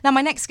Now,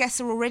 my next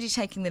guests are already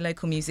taking the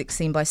local music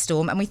scene by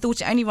storm, and we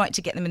thought it only right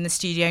to get them in the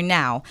studio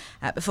now,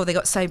 before they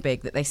got so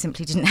big that they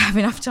simply didn't have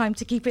enough time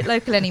to keep it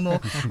local anymore.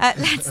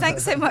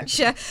 Thanks so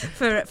much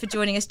for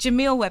joining us.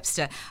 Jamil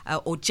Webster,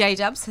 or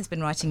J-Dubs, has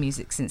been writing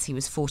music since he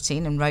was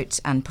 14 and wrote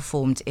and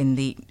performed in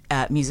the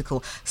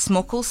musical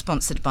Smokkel,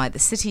 sponsored by the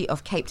City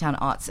of Cape Town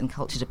Arts and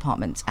Culture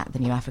Department at the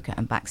New Africa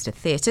and Baxter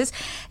Theatres.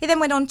 He then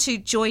went on to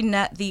join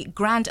the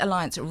Grand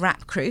Alliance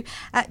rap crew.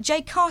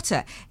 Jay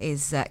Carter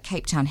is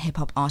Cape Town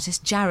hip-hop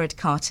artist. Jared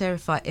Carter,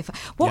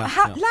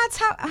 lads,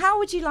 how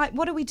would you like?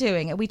 What are we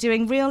doing? Are we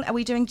doing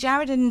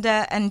Jared and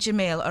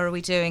Jamil, or are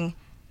we doing?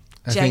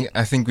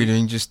 I think we're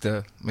doing just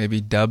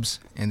maybe Dubs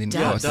and then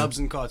Carter. Dubs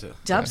and Carter.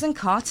 Dubs and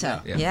Carter.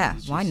 Yeah.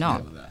 Why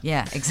not?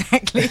 Yeah,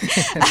 exactly.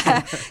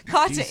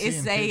 Carter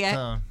is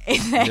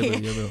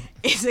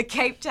a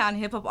Cape Town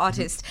hip hop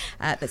artist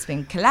that's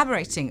been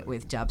collaborating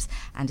with Dubs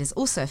and is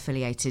also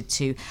affiliated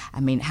to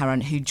Amin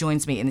Haron, who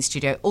joins me in the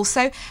studio.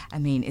 Also,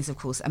 Amin is of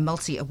course a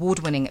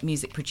multi-award-winning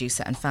music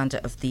producer and founder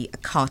of the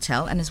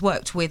Cartel, and has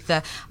worked with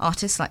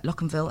artists like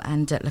Lockenville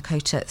and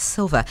Lakota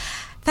Silva.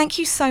 Thank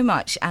you so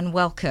much and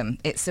welcome.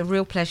 It's a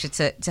real pleasure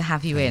to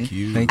have you in.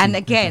 And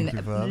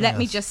again, let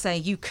me just say,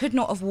 you could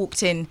not have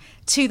walked in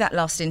to that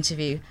last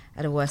interview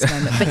at a worse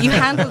moment, but you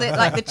handled it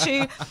like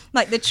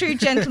the true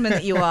gentleman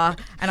that you are,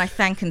 and I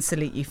thank and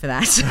salute you for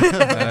that.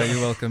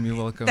 You're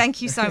welcome.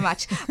 Thank you so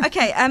much.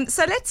 Okay,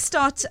 so let's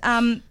start.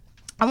 I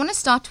want to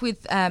start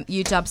with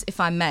you, Dubs, if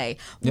I may.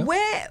 Yeah.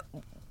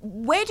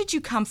 Where did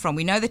you come from?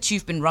 We know that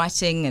you've been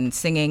writing and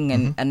singing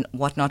and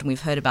whatnot, and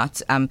we've heard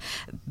about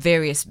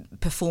various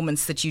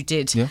performances that you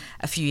did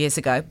a few years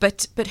ago.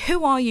 But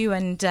who are you,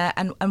 and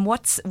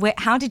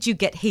how did you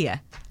get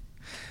here?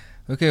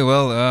 Okay,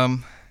 well,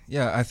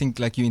 I think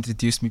like you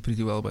introduced me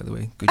pretty well, by the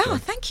way. Good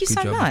job. Thank you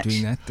so much.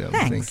 Good job doing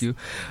that. Thank you.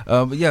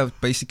 But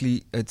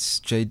basically it's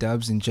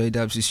J-Dubs, and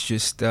J-Dubs is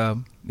just a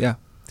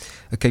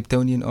Cape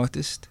Townian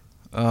artist.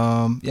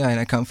 And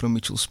I come from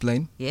Mitchell's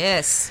Plain.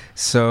 Yes.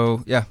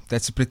 So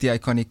that's a pretty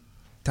iconic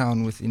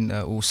town within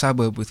or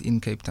suburb within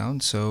Cape Town.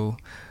 So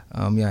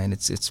and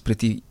it's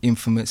pretty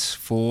infamous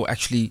for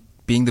actually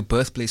being the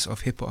birthplace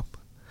of hip hop,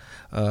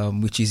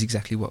 which is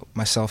exactly what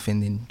myself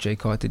and then Jay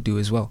Carter do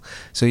as well.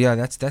 So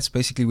that's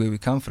basically where we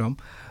come from,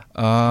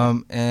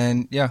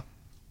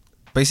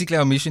 basically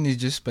our mission is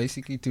just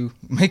basically to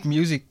make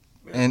music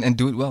and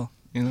do it well,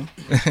 you know.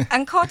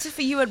 And Carter,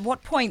 for you, at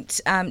what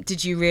point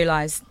did you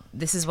realize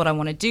this is what I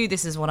want to do,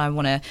 this is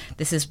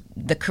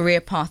the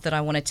career path that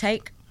I want to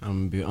take? I'm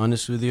going to be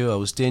honest with you, I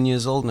was 10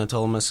 years old and I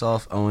told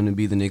myself I want to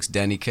be the next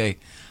Danny Kaye,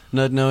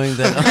 not knowing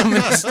that I'm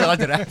going to start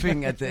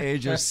rapping at the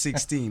age of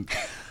 16.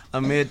 I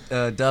met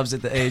Dubs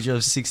at the age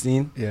of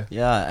 16.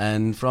 Yeah,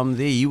 and from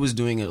there he was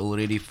doing it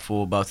already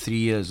for about 3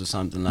 years or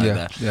something like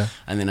that. Yeah.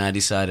 And then I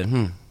decided,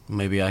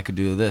 maybe I could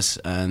do this,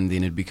 and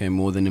then it became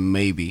more than a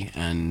maybe,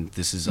 and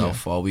this is how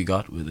far we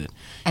got with it.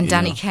 And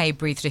Danny Kaye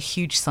breathed a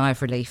huge sigh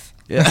of relief.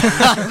 Yeah,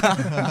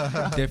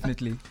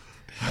 definitely.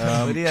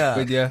 But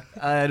I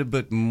had a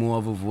bit more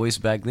of a voice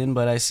back then,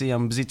 but I see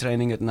I'm busy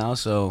training it now,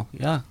 so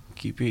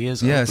keep your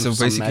ears open. So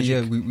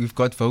basically we've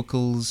got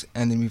vocals,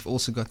 and then we've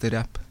also got the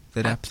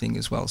rap thing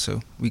as well,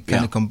 so we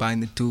kind of combine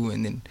the two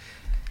and then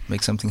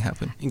make something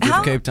happen. And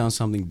give Cape Town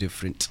something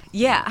different.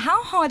 Yeah,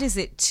 how hard is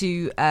it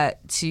to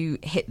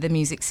hit the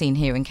music scene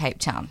here in Cape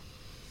Town?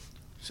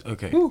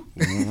 Okay,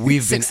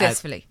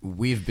 successfully.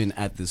 We've been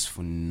at this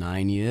for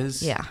 9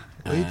 years. Yeah,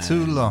 way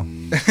too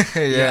long.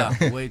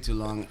 Way too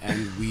long,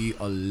 and we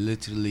are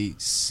literally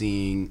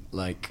seeing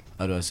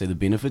the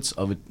benefits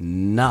of it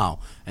now,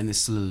 and there's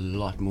still a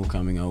lot more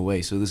coming our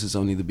way. So this is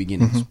only the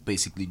beginning. It's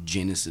basically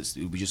Genesis.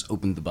 We just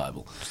opened the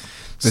Bible.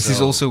 This is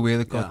also where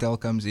the Cartel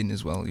comes in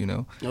as well, you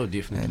know. Oh,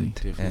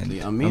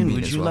 definitely. I mean,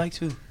 would you like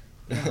to?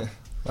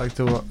 Like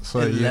to so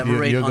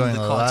elaborate you're on going the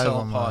live Cartel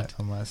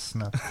on my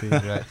snap feed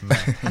right now.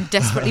 I'm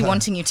desperately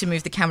wanting you to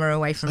move the camera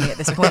away from me at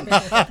this point.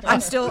 I'm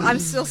still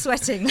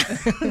sweating.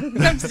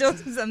 I'm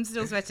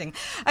still sweating.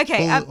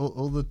 Okay.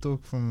 All the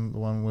talk from the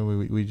one where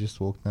we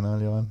just walked in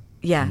earlier on.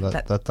 Yeah,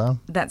 that time.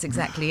 That's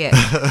exactly it.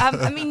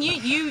 I mean,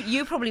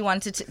 you probably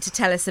wanted to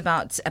tell us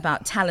about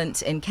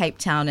talent in Cape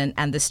Town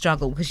and the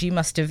struggle, because you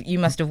must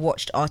have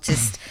watched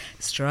artists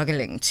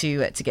struggling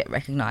to get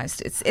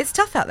recognised. It's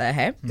tough out there,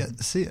 hey? Yeah,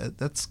 see,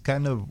 that's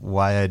kind of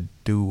why I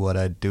do what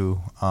I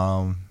do.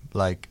 I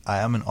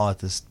am an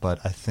artist, but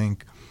I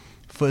think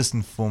first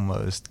and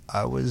foremost,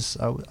 I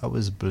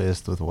was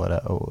blessed with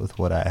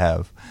what I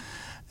have.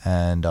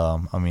 And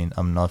I mean,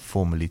 I'm not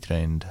formally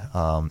trained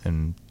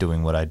in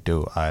doing what I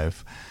do.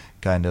 I've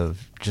kind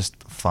of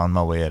just found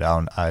my way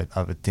around.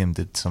 I've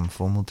attempted some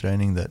formal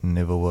training that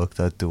never worked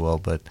out too well,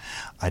 but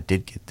I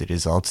did get the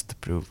results to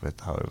prove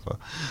it. However,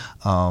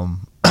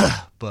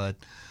 but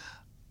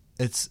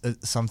it's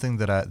something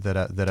that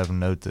I've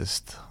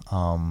noticed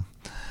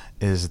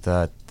is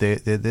that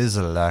there's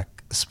a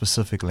lack,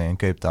 specifically in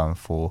Cape Town,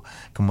 for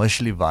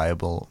commercially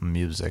viable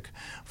music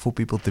for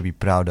people to be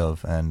proud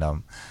of.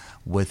 And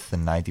with the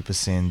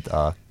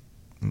 90%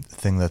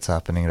 thing that's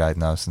happening right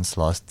now since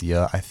last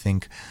year, I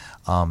think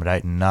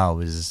right now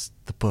is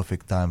the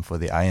perfect time for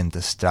the iron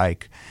to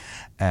strike.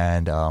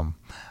 And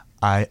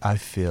I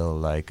feel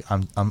like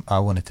I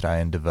want to try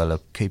and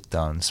develop Cape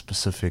Town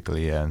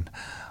specifically, and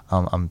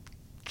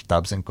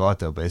Dubs and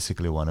Carter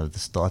basically one of the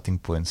starting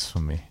points for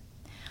me.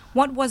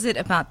 What was it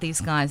about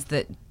these guys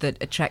that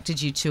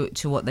attracted you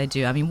to what they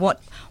do? I mean,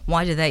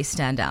 why do they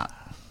stand out?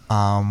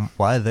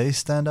 Why they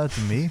stand out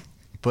to me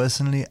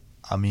personally,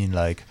 I mean,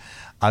 like,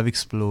 I've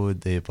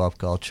explored the hip hop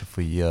culture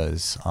for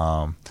years,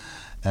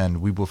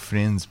 and we were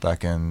friends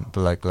back in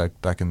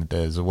back in the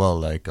day as well.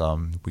 Like,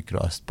 we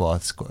crossed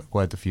paths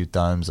quite a few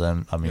times,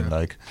 and I mean,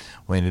 like,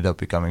 we ended up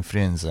becoming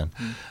friends. And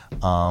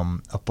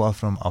apart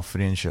from our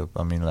friendship,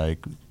 I mean,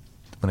 like,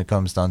 when it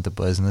comes down to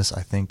business,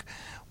 I think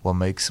what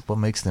makes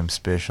them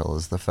special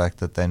is the fact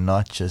that they're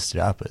not just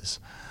rappers.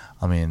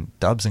 I mean,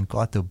 Dubs and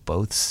Carter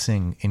both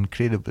sing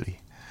incredibly.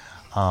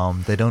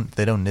 They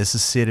don't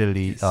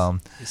necessarily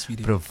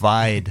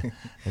provide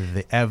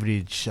the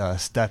average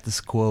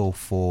status quo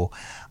for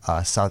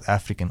South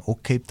African or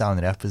Cape Town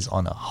rappers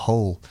on a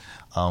whole.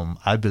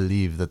 I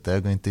believe that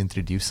they're going to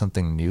introduce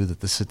something new that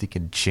the city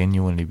can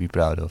genuinely be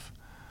proud of.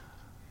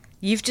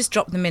 You've just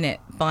dropped the minute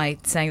by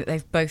saying that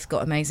they've both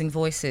got amazing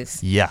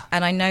voices. Yeah.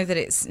 And I know that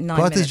it's 9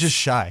 Carter's minutes. just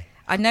shy.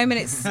 I know that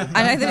it's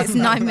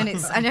 9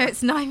 minutes. I know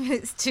it's 9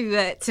 minutes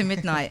to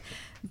midnight.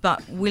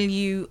 But will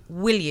you?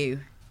 Yeah,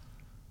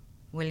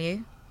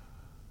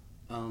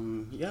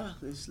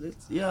 let's do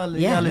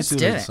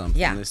it.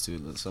 something. Yeah. Let's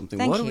do something.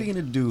 Thank What you. are we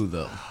gonna do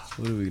though?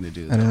 What are we gonna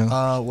do? I don't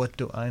know. What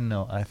do I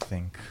know? I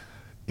think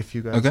if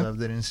you guys Okay. have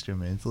that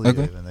instrumental,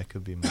 Okay. then that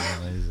could be more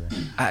amazing.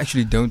 I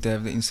actually don't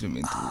have the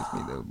instrumental with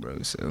me though,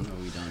 bro. So No,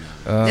 we don't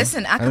have.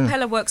 Listen, a I don't know.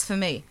 cappella works for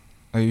me.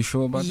 Are you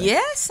sure about that?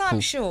 Yes, I'm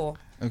Cool. sure.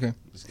 Okay.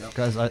 Let's go.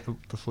 Guys,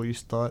 before you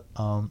start,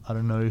 I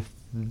don't know if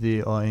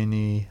there are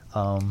any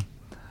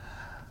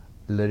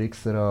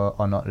lyrics that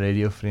are not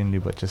radio friendly,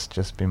 but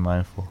just be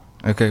mindful.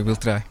 Okay, we'll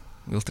try.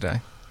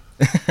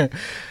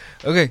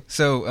 Okay,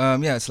 so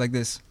yeah, it's like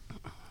this.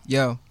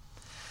 Yo,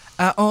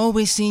 I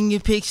always seen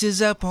your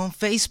pictures up on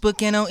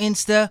Facebook and on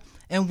Insta,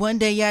 and one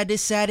day I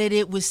decided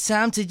it was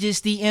time to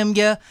just DM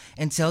ya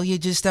and tell you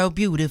just how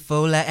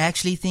beautiful I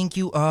actually think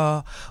you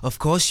are. Of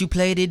course you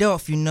played it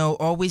off, you know,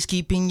 always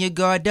keeping your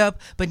guard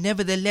up, but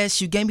nevertheless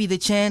you gave me the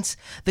chance.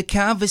 The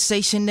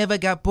conversation never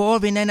got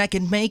boring and I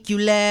could make you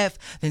laugh.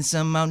 Then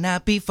somehow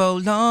not before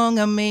long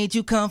I made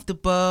you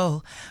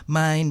comfortable.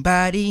 Mind,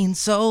 body and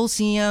soul,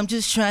 see I'm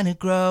just trying to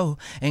grow.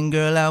 And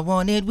girl, I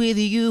want it with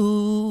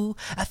you.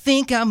 I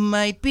think I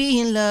might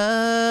be in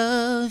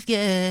love,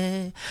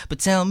 yeah. But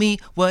tell me,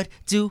 what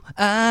do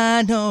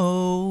I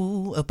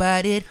know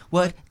about it?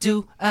 What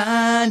do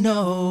I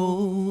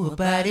know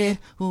about it?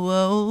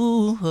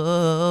 Whoa,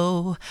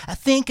 whoa. I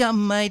think I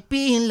might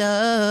be in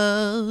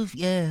love,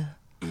 yeah.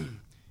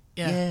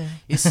 Yeah.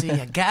 You see,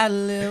 I got a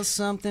little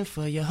something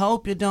for you.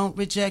 Hope you don't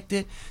reject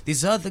it.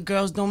 These other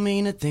girls don't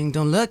mean a thing.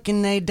 Don't look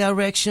in their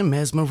direction.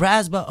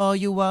 Mesmerized by all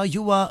you are.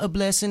 You are a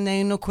blessing,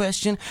 ain't no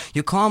question.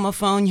 You call my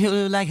phone, you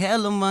look like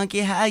hello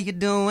monkey. How you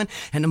doing?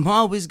 And I'm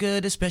always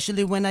good,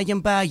 especially when I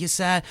am by your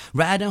side.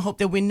 Ride and hope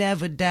that we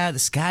never die. The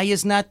sky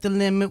is not the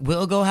limit.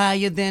 We'll go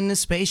higher than the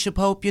spaceship.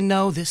 Hope you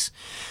know this.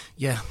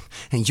 Yeah.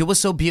 And you were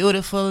so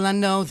beautiful, I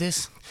know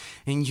this.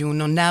 And you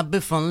know not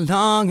before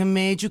long I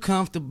made you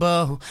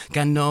comfortable.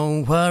 Got no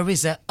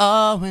worries at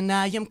all when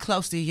I am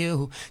close to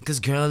you. Cause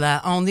girl,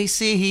 I only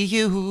see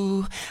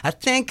you. I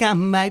think I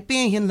might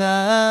be in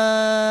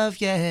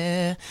love,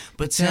 yeah.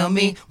 But tell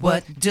me,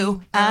 what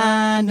do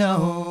I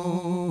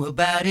know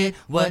about it?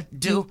 What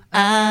do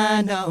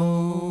I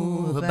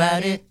know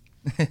about it?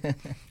 I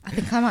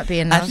think I might be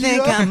in love. I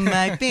think I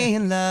might be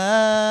in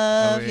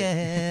love,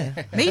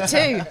 yeah. Me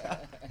too.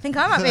 I think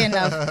I might be in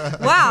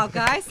love. Wow,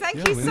 guys,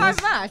 thank you so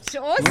much.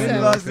 When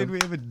Awesome. did we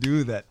ever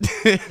do that?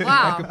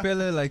 Wow.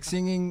 Acapella, like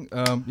singing,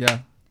 yeah.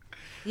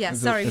 Yeah,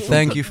 sorry.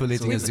 Thank you for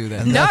letting us do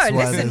that. No, That's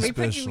why listen, they're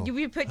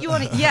we put you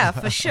on it. Yeah,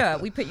 for sure.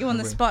 We put you on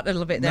the spot a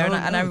little bit there, No,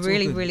 and I it's all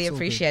really, good, really it's all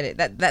appreciate it.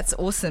 That's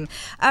awesome.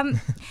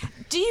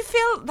 Do you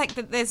feel like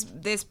that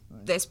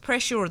there's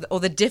pressure or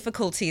the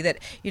difficulty that,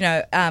 you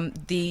know,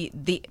 the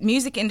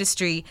music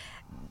industry,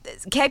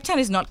 Cape Town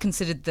is not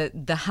considered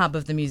the hub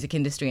of the music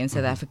industry in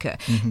South Africa.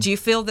 Do you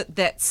feel that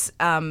that's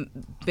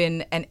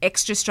been an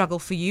extra struggle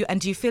for you, and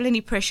do you feel any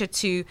pressure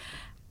to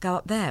go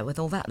up there with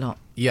all that lot?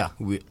 Yeah,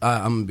 I'm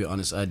gonna be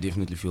honest, I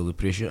definitely feel the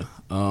pressure.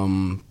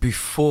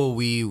 Before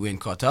we went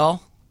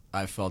cartel,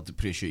 I felt the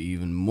pressure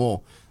even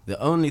more. The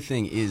only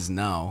thing is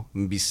now,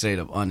 to be straight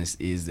up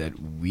honest, is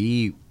that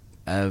we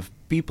have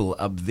people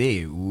up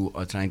there who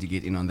are trying to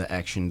get in on the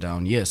action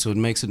down here, so it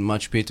makes it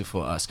much better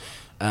for us.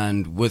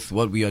 And with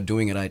what we are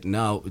doing right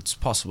now, it's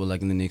possible,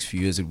 like in the next few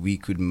years, that we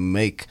could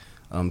make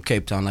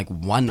Cape Town like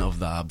one of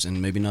the hubs,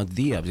 and maybe not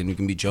the hubs, and we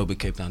can be Joburg,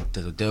 Cape Town,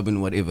 Durban,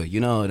 whatever, you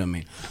know what I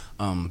mean?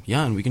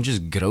 Yeah, and we can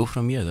just grow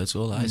from here, that's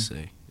all I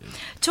say.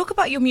 Talk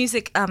about your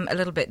music a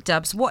little bit,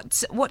 Dubs.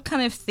 What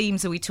kind of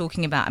themes are we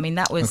talking about? I mean,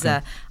 that was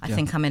Okay. I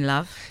Think I'm in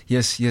Love.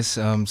 Yes.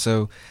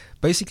 So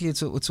basically,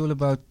 it's all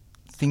about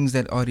things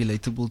that are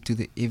relatable to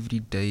the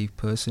everyday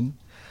person.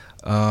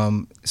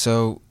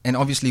 So, and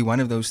obviously one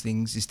of those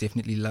things is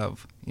definitely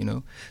love, you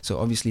know. So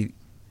obviously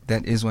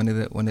that is one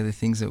of the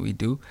things that we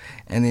do.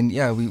 And then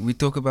we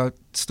talk about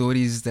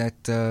stories that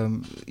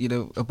you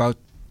know, about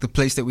the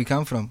place that we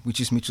come from, which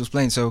is Mitchell's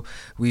Plain. So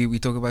we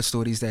talk about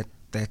stories that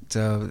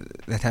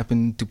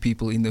happen to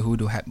people in the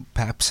hood, or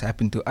perhaps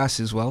happen to us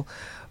as well.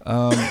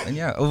 And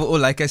overall,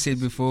 like I said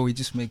before, we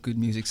just make good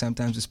music.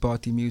 Sometimes it's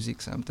party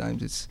music,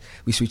 sometimes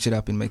we switch it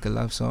up and make a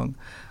love song.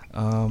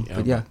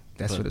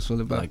 That's what it's all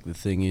about. Like, the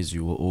thing is,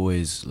 you will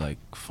always like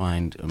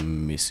find a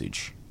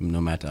message. No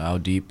matter how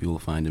deep, you will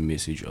find a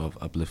message of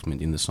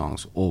upliftment in the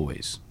songs.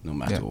 Always, no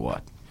matter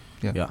what.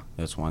 Yeah,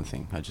 that's one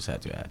thing I just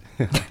had to add.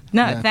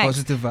 No, thanks.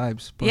 Positive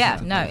vibes.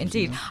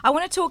 Indeed. You know? I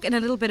want to talk in a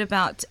little bit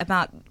about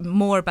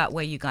more about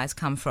where you guys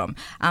come from.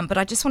 But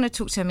I just want to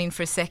talk to Amin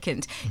for a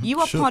second. You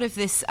are part of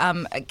this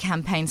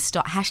campaign,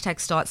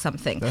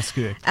 #StartSomething. That's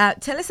correct.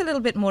 Tell us a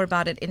little bit more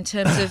about it in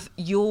terms of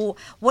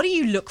what do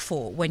you look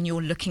for when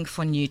you're looking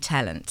for new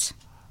talent?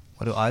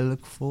 What do I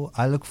look for?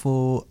 I look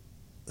for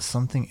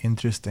something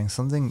interesting,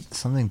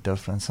 something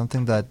different,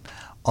 something that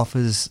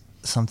offers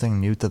something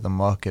new to the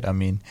market. I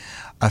mean,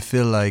 I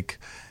feel like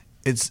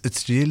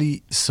it's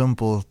really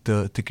simple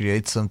to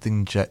create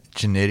something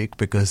generic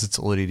because it's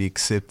already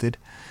accepted,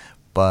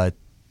 but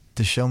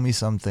to show me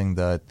something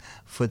that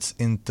fits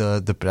into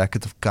the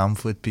bracket of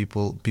comfort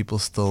people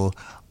still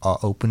are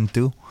open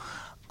to,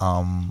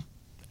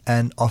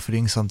 and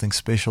offering something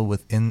special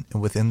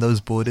within those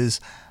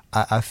borders,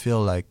 I feel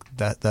like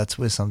that's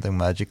where something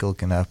magical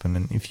can happen.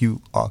 And if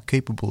you are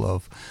capable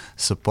of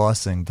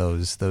surpassing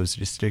those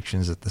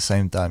restrictions at the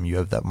same time, you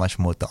have that much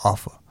more to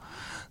offer.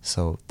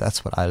 So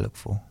that's what I look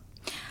for.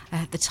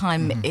 The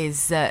time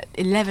is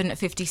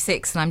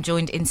 11:56, and I'm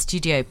joined in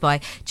studio by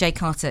Jay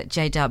Carter,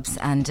 J Dubs,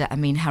 and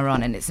Amin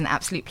Haron, and it's an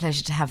absolute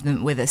pleasure to have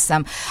them with us.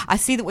 I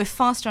see that we're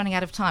fast running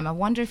out of time. I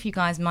wonder if you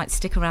guys might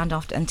stick around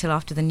until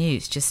after the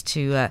news, just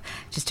to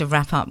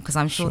wrap up, because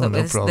I'm sure that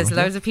there's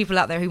loads of people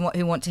out there who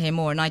want to hear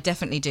more, and I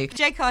definitely do.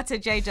 Jay Carter,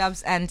 J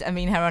Dubs, and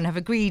Amin Haron have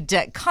agreed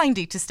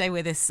kindly to stay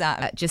with us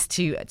just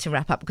to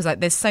wrap up, because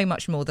there's so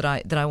much more that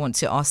I want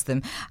to ask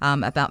them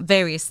about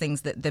various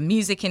things, that the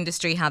music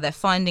industry, how they're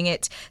finding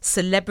it.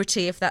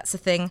 Celebrity, if that's a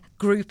thing,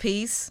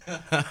 groupies,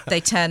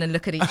 they turn and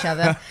look at each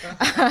other.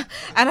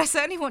 And I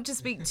certainly want to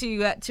speak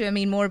to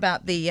Amin more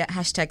about the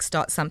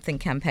 #StartSomething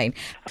campaign.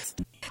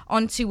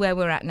 On to where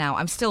we're at now.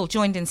 I'm still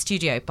joined in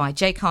studio by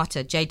Jay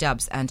Carter, J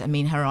Dubs, and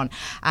Amin Haron,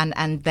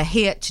 and they're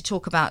here to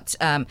talk about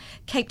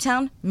Cape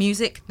Town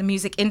music, the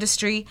music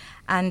industry,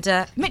 and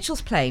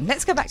Mitchell's Plain.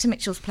 Let's go back to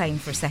Mitchell's Plain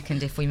for a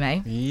second, if we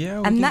may.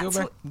 Yeah, we can go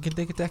back. We can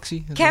take a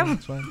taxi. Can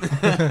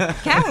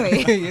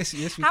we? Yes,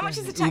 we How can. much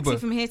is a taxi Uber.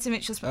 from here to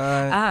Mitchell's Plain?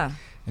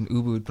 An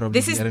Uber would probably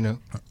This be, is- I don't know,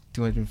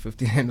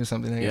 250 rand or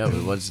something like Yeah,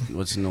 that. but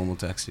what's a normal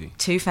taxi?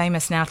 Too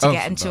famous now to Oh,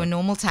 get into a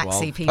normal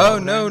taxi, 12. people. Oh,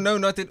 no,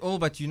 not at all,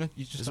 but you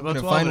It's just about going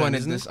to 12 find one rand, at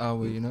isn't this it?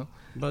 hour, you know.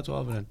 About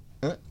 12 rand.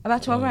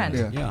 About 12 rand?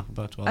 Yeah. Yeah,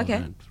 about 12 Okay.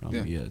 rand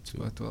from here to.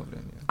 About 12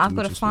 rand, yeah. I've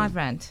got a Mitchell's 5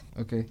 Plain. rand.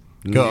 Okay.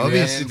 Go, Yeah,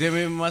 obviously. then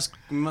we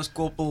must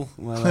couple.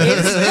 Well,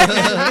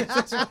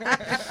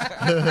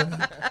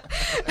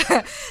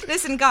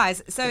 Listen,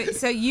 guys.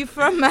 So you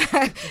from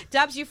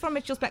Dubs? You from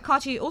Mitchell's Plain?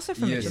 Carter, you also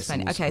from Yes. Mitchell's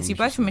Plain? I'm Okay, from so you're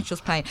both from Mitchell's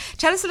Plain.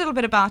 Tell us a little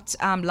bit about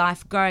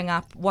life growing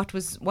up. What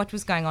was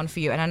going on for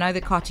you? And I know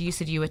that Carter, you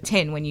said you were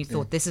 10 when you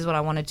thought this is what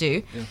I want to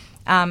do.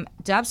 Yeah.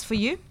 Dubs, for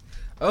you?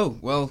 Oh,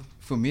 well,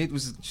 for me it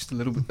was just a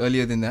little bit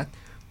earlier than that.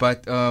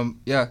 But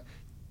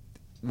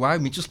why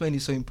Mitchell's Plain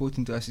is so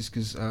important to us is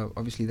because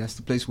obviously that's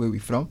the place where we're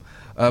from.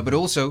 But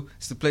also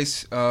it's the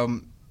place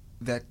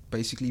that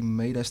basically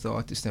made us the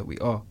artists that we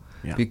are.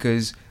 Yeah.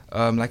 Because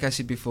like I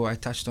said before, I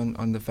touched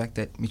on the fact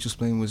that Mitchell's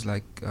Plain was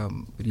like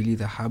really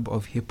the hub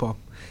of hip-hop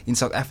in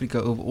South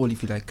Africa overall,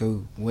 if you like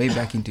go way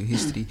back into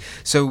history.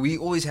 So we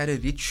always had a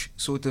rich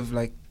sort of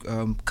like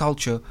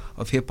culture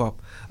of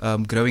hip-hop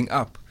growing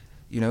up.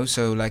 You know,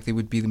 so like there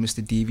would be the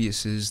Mr.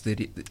 Deviouses, the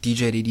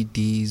DJ Ready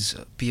D's,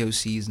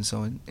 POCs, and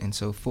so on and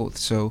so forth.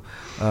 So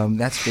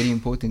that's very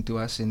important to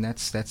us, and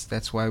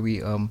that's why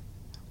we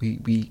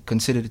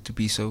consider it to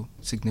be so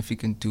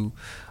significant to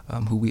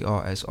who we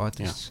are as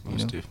artists. Yeah, you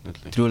know, most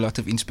definitely. drew a lot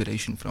of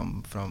inspiration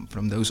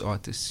from those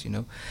artists. You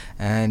know,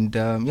 and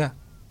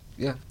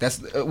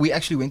that's we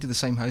actually went to the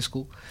same high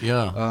school.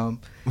 Yeah.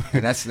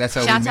 And that's how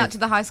Shout we out met. to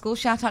the high school.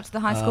 Shout out to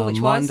the high school, which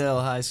was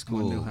Mondale High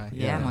School. Mondale High.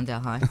 yeah,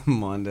 Mondale High.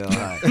 Mondale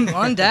High.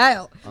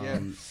 Mondale.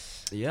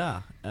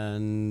 Yeah,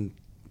 and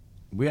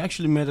we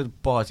actually met at a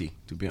party,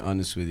 to be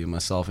honest with you,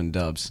 myself and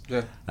Dubs.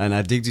 Yeah. And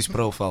I dig these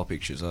profile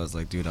pictures. I was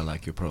like, dude, I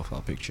like your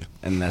profile picture.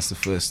 And that's the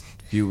first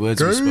few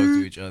words we spoke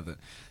to each other.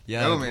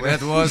 Yeah, Oh, man.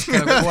 that was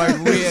kind of quite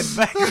weird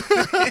back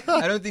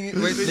I don't think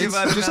wait,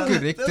 let's just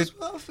correct it.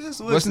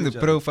 Wasn't the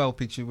profile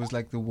picture, it was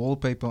like the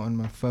wallpaper on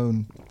my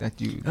phone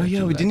that you. Oh that yeah,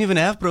 you we liked. didn't even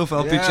have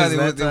profile pictures.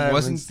 There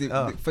wasn't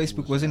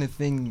Facebook wasn't a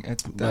thing at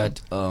the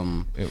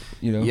time. But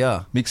You know,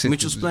 yeah, Mix It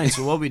Mitchell's was- Plain.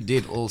 So what we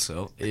did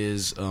also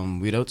is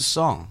we wrote a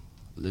song,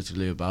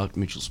 literally about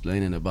Mitchell's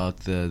Plain and about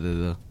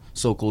the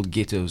so-called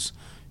ghettos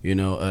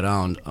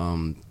around.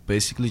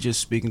 Basically just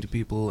speaking to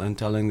people and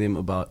telling them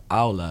about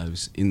our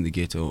lives in the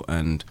ghetto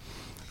and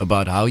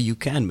about how you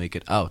can make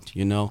it out,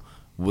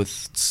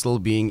 with still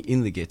being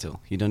in the ghetto.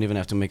 You don't even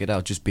have to make it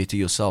out. Just better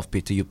yourself,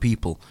 better your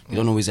people. You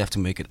don't always have to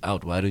make it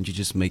out. Why don't you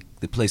just make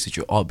the place that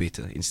you are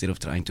better instead of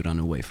trying to run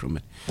away from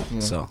it?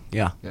 So,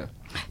 yeah.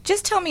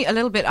 Just tell me a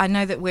little bit. I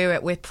know that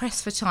we're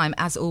pressed for time,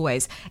 as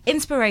always.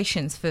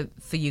 Inspirations for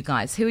you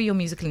guys. Who are your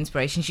musical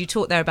inspirations? You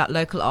talked there about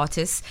local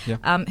artists.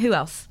 Yeah. Who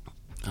else?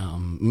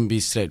 Be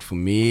straight, for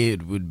me,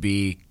 it would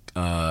be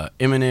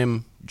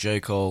Eminem, J.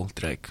 Cole,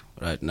 Drake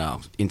right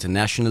now.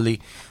 Internationally,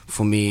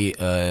 for me,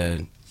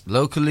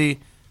 locally,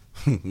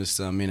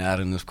 Mr. Amin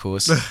Aaron, of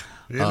course.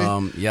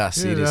 Really? Yeah,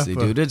 seriously,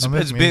 dude. It's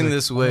been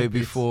this way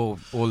before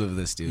all of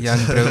this, dude. Young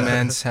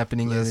bromance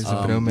happening here. There's a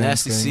bromance.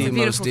 Nasty C, It's a most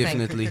beautiful thing.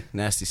 definitely.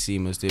 Nasty C,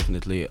 most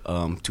definitely.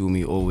 To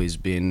me, always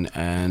been.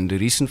 And the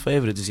recent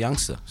favorite is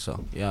Youngster.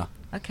 So, yeah.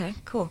 Okay,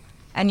 cool.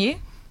 And you?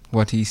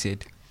 What he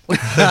said.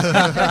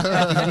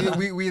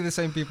 We're the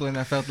same people, and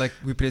I felt like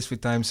we pressed for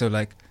time, so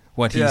like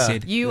what he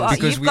said. You've got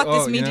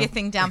this media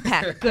thing down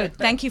pat. Good.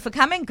 Thank you for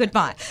coming.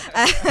 Goodbye.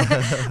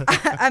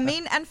 I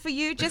mean, and for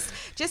you,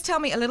 just tell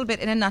me a little bit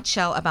in a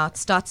nutshell about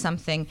Start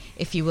Something,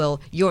 if you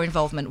will, your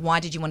involvement. Why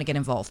did you want to get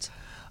involved?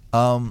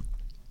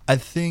 I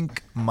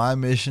think my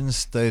mission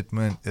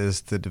statement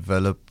is to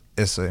develop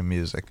SA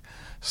music.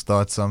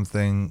 Start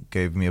Something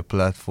gave me a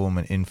platform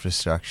and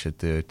infrastructure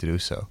to do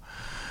so.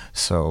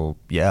 So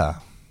yeah,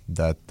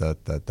 that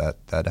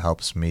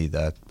helps me.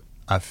 That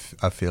I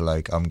feel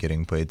like I'm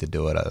getting paid to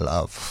do what I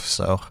love.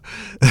 So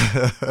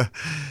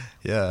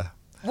yeah.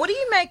 What do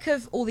you make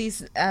of all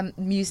these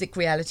music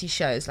reality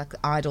shows like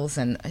Idols,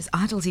 and is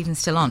Idols even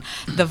still on?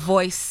 The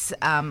Voice,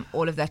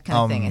 all of that kind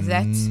of thing. Is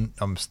that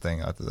I'm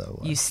staying out of that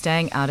one. you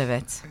staying out of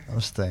it?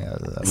 I'm staying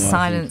out of that one.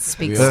 Silence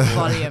speaks we are-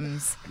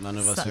 volumes. None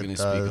of us are going to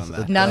speak on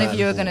that. None of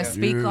you are going to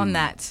speak on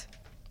that.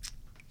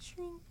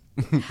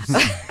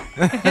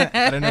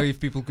 I don't know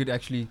if people could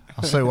actually.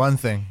 I'll say one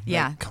thing.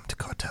 Yeah. Come to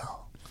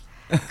Cartel.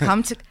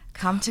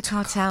 Come to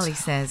Cartel, he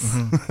says.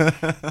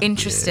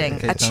 Interesting.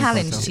 Okay, A Cartel.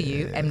 challenge to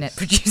you, Mnet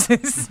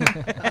producers.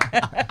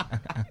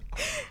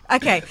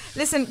 Okay,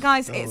 listen,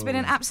 guys, it's been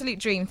an absolute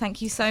dream.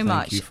 Thank you so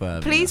much. you for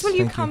having Please, us. will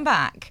you Thank come you.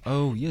 back?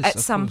 Oh yes. At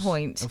of some course,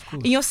 point. Of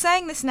course. You're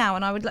saying this now,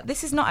 and I would.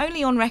 This is not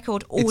only on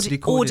record It's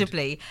recorded.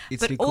 audibly,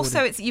 It's but recorded.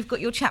 also you've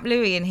got your chap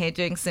Louis in here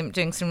doing some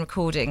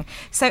recording.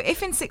 So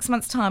if in 6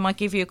 months' time I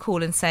give you a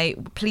call and say,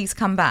 please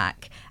come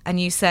back, and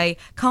you say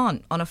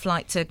can't on a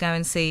flight to go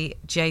and see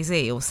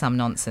Jay-Z or some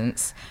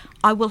nonsense,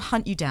 I will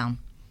hunt you down.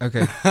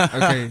 Okay.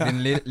 Okay.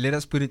 Then let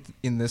us put it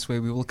in this way: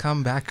 we will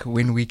come back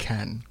when we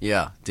can.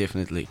 Yeah,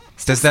 definitely.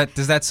 Does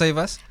that save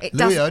us? It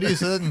Louis, does. how do you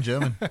say that in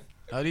German?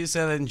 How do you say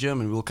that in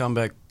German? We'll come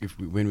back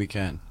when we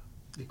can.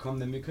 We come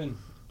when we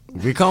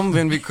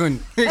can.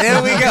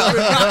 There we go.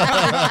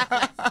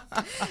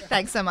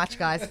 Thanks so much,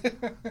 guys.